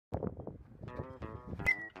Oh,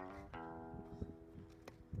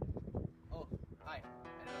 hi. I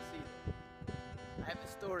don't see you. I have a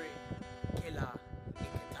story que la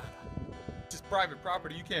encantada. This is private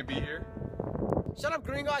property. You can't be here. Shut up,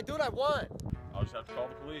 gringo. I do what I want. I'll just have to call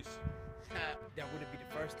the police. That wouldn't be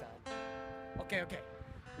the first time. Okay.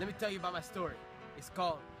 Let me tell you about my story. It's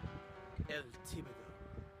called El Thibodaux.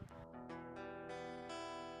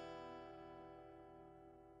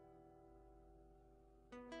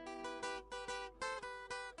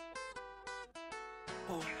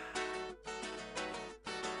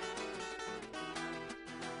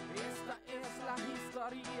 Esta es la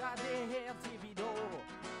historia de El Thibodaux.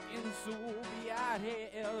 En su viaje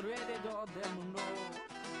alrededor del mundo,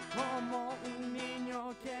 como un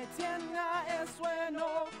niño que tiene el sueño,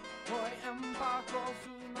 hoy empacó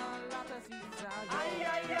sus maletas y salió.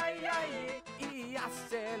 Ay, y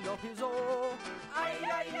hace lo que hizo.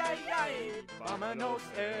 Ay, vámonos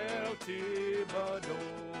El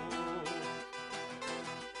Thibodaux.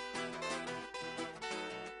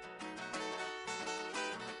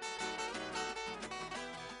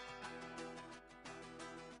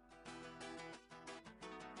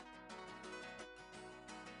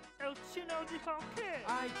 El chino dijo que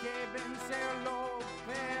Hay que vencerlo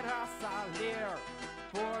para salir,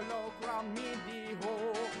 por lo cual me dijo,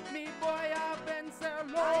 me voy a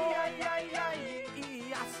vencerlo. Ay,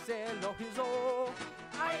 y hace lo que hizo.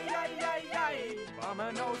 Ay,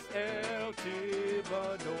 vámonos El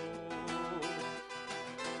Thibodaux.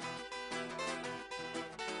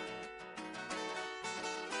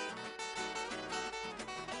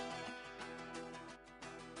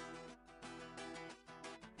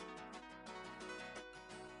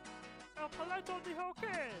 el paleto dijo que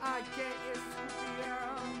Hay que escupir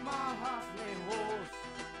más lejos,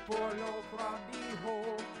 por lo cual dijo,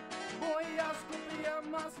 voy a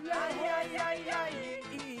escupir más lejos. Ay,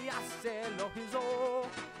 y hace lo que hizo.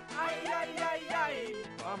 Ay,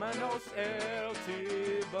 vámonos El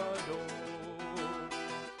Thibodaux.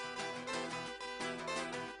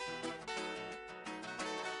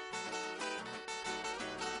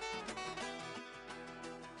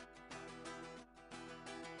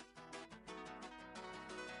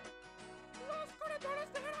 los corredores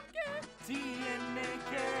dijeron que Tiene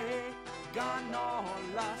que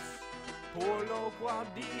ganarlas, por lo cual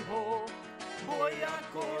dijo, voy a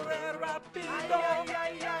correr rápido.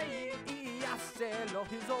 Ay, y hace lo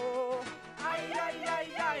que hizo.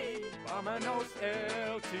 Ay, vámonos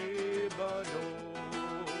El Thibodaux.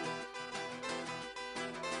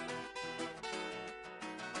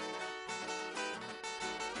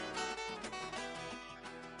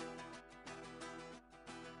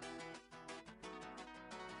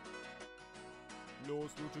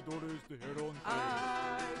 Los luchadores dijeron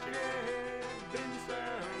Hay que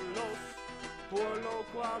vencerlos, por lo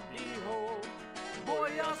cual dijo,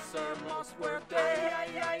 voy a ser más fuerte.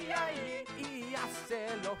 Ay, y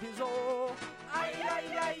hace lo que hizo. Ay,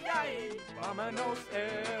 vámonos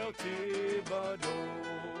El Thibodaux.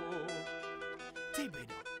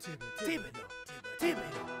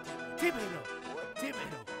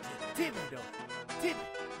 Thibodaux.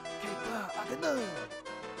 ¿Qué va a ganar?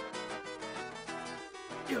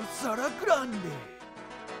 Él será grande.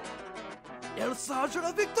 Él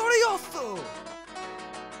será victorioso.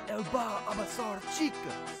 Él va a abrazar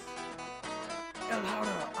chicas. Él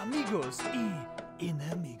hará amigos y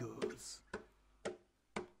enemigos.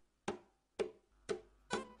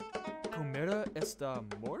 ¿Comerá esta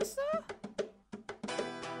morsa?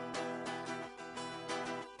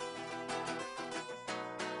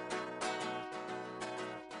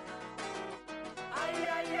 Ay,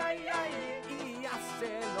 y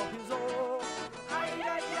hace lo que hizo. Ay,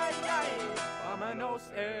 vámonos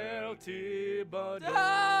El Thibodaux.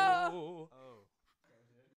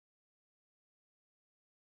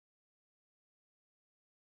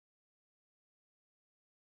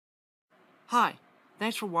 Hi,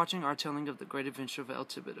 thanks for watching our telling of the great adventure of El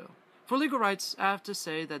Thibodaux. For legal rights, I have to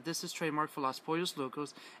say that this is trademarked for Los Pollos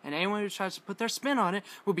Locos, and anyone who tries to put their spin on it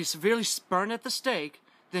will be severely burned at the stake,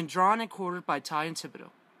 then drawn and quartered by Ty and Thibodaux.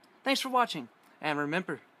 Thanks for watching, and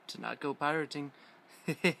remember to not go pirating.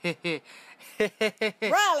 Riley,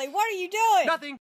 what are you doing? Nothing!